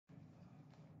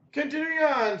Continuing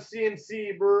on,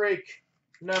 CNC break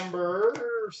number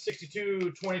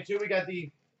 6222. We got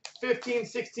the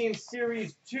 15-16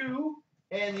 Series 2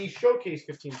 and the Showcase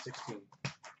 15-16.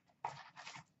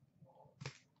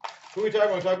 Who are we talking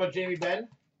about? We're talking about Jamie Benn.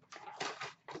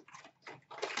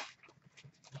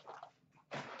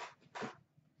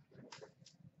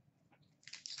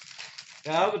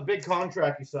 Now, that was a big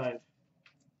contract he signed.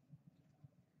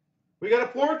 We got a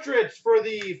portrait for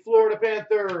the Florida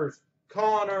Panthers,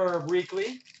 Connor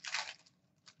Breakley.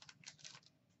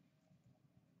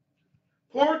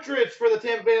 Portraits for the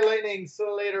Tampa Bay Lightning,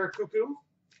 Slater Cuckoo.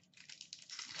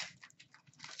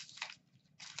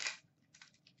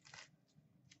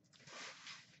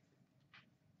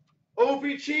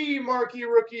 OPG marquee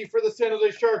rookie for the San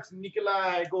Jose Sharks,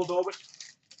 Nikolai Goldobich.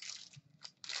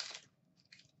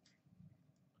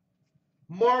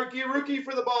 Marquee rookie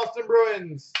for the Boston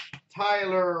Bruins,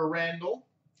 Tyler Randall.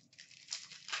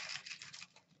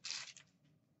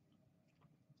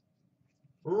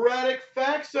 Radek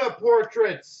Faksa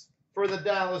portraits for the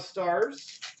Dallas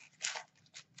Stars.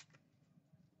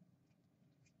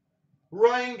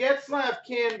 Ryan Getzlaf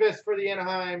canvas for the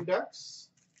Anaheim Ducks.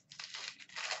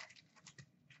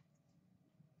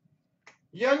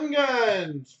 Young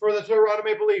Guns for the Toronto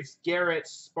Maple Leafs, Garrett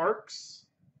Sparks.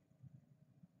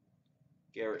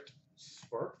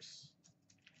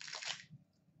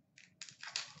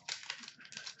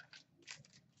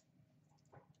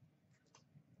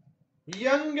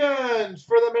 Young Guns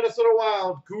for the Minnesota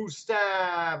Wild,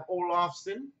 Gustav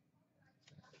Olofsson.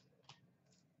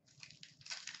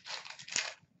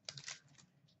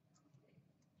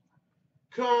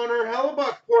 Connor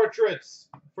Hellebuck portraits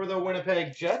for the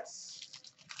Winnipeg Jets.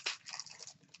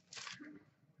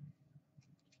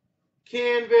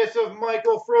 Canvas of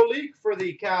Michael Frolik for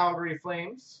the Calgary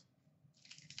Flames.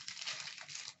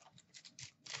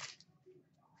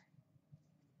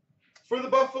 For the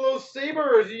Buffalo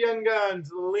Sabres, Young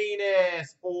Guns,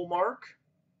 Linus Ullmark.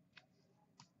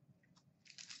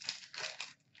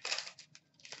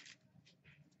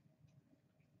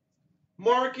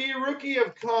 Marquee rookie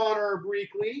of Connor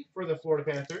Breakley for the Florida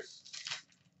Panthers.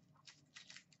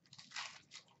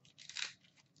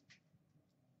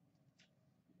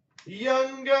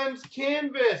 Young Guns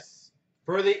canvas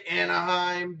for the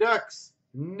Anaheim Ducks,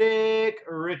 Nick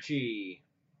Ritchie.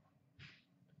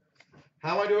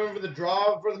 How am I doing for the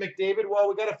draw for the McDavid? Well,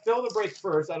 we got to fill the break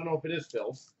first. I don't know if it is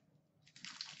filled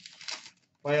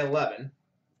by 11.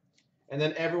 And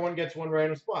then everyone gets one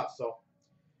random spot. So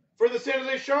for the San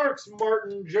Jose Sharks,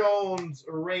 Martin Jones,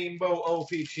 Rainbow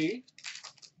OPG.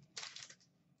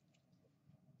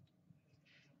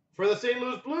 For the St.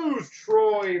 Louis Blues,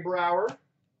 Troy Brouwer,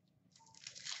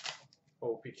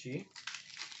 OPG.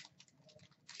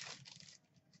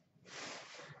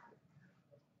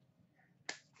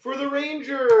 For the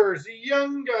Rangers,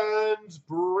 Young Guns,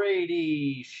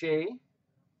 Brady Shea.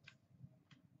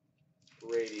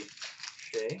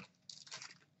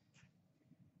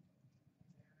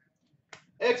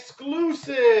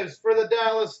 Exclusives for the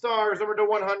Dallas Stars, number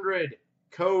 /100,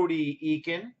 Cody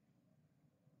Eakin.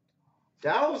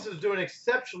 Dallas is doing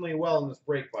exceptionally well in this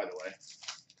break, by the way.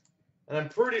 And I'm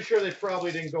pretty sure they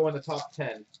probably didn't go in the top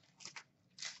 10.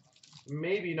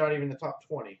 Maybe not even the top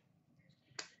 20.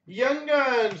 Young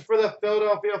Guns for the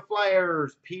Philadelphia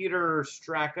Flyers, Peter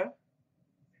Straka.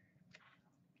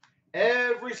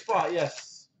 Every spot,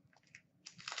 yes.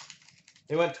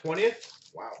 They went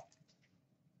 20th? Wow.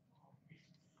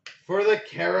 For the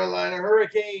Carolina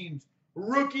Hurricanes,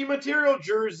 rookie material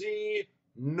jersey,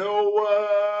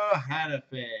 Noah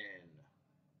Hannafin.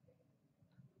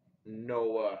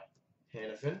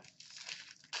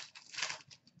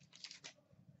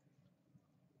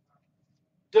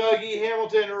 Dougie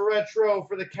Hamilton retro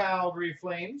for the Calgary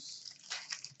Flames.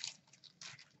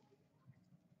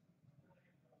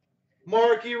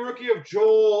 Marquee rookie of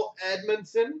Joel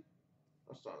Edmondson.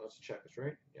 Let's check this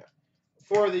right. Yeah.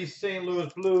 For the St. Louis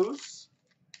Blues.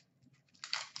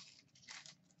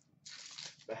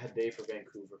 Bad day for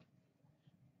Vancouver.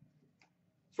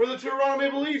 For the Toronto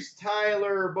Maple Leafs,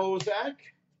 Tyler Bozak.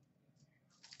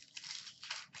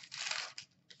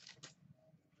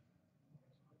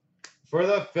 For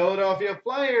the Philadelphia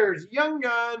Flyers, Young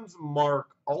Guns,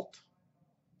 Mark Alt.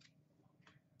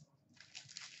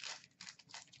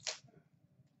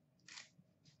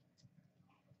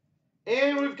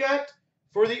 And we've got,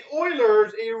 for the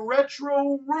Oilers, a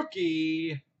retro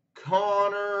rookie,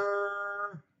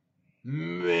 Connor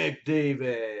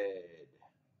McDavid.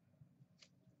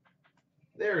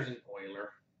 There's an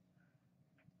Oiler.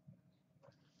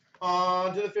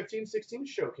 On to the 15-16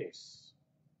 Showcase.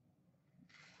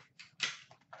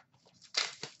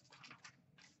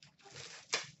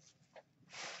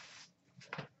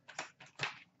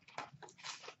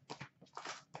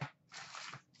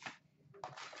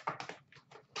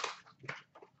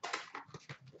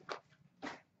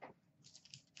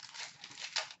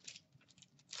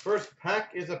 First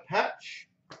pack is a patch.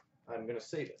 I'm going to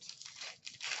save it.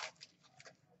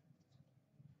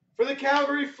 For the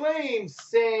Calgary Flames,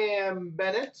 Sam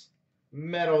Bennett,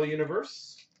 Metal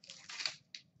Universe.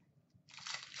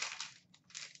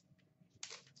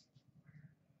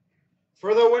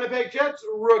 For the Winnipeg Jets,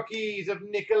 rookies of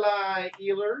Nikolai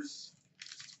Ehlers.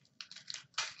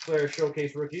 Player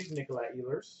Showcase rookies, Nikolai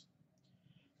Ehlers.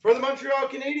 For the Montreal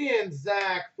Canadiens,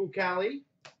 Zach Fucale.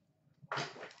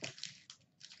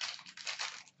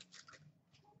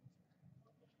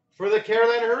 For the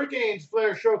Carolina Hurricanes,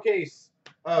 Player Showcase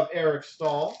of Eric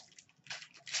Stahl.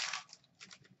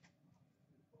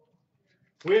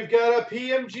 We've got a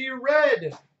PMG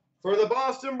Red for the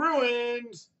Boston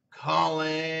Bruins,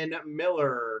 Colin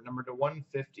Miller, number to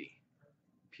 150.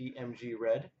 PMG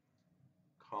Red,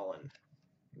 Colin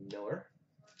Miller.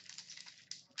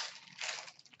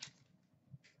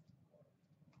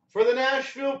 For the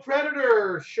Nashville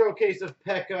Predators, showcase of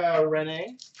Pekka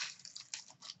Rinne.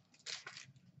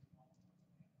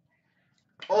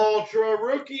 Ultra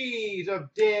Rookies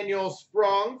of Daniel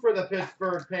Sprong for the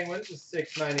Pittsburgh Penguins,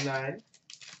 $6.99.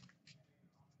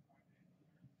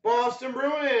 Boston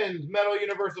Bruins, Metal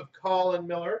Universe of Colin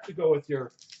Miller to go with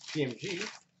your PMG.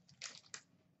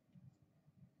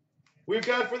 We've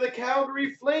got for the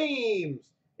Calgary Flames,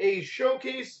 a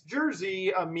showcase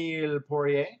jersey, Emile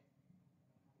Poirier.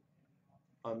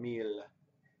 Emile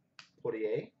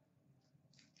Poirier.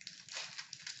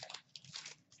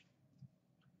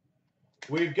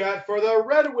 We've got for the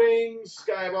Red Wings,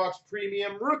 Skybox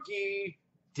Premium Rookie,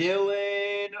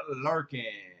 Dylan Larkin.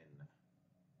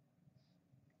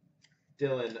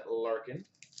 Dylan Larkin.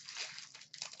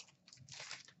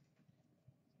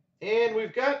 And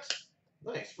we've got,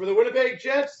 nice, for the Winnipeg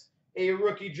Jets, a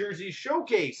rookie jersey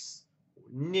showcase,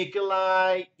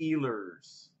 Nikolai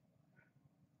Ehlers.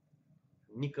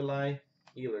 Nikolai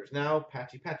Ehlers. Now,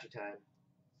 patchy time.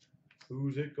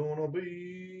 Who's it gonna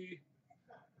be?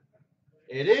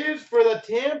 It is for the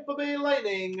Tampa Bay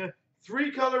Lightning,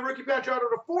 3-color rookie patch auto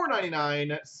to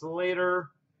 $4.99, Slater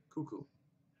Cuckoo.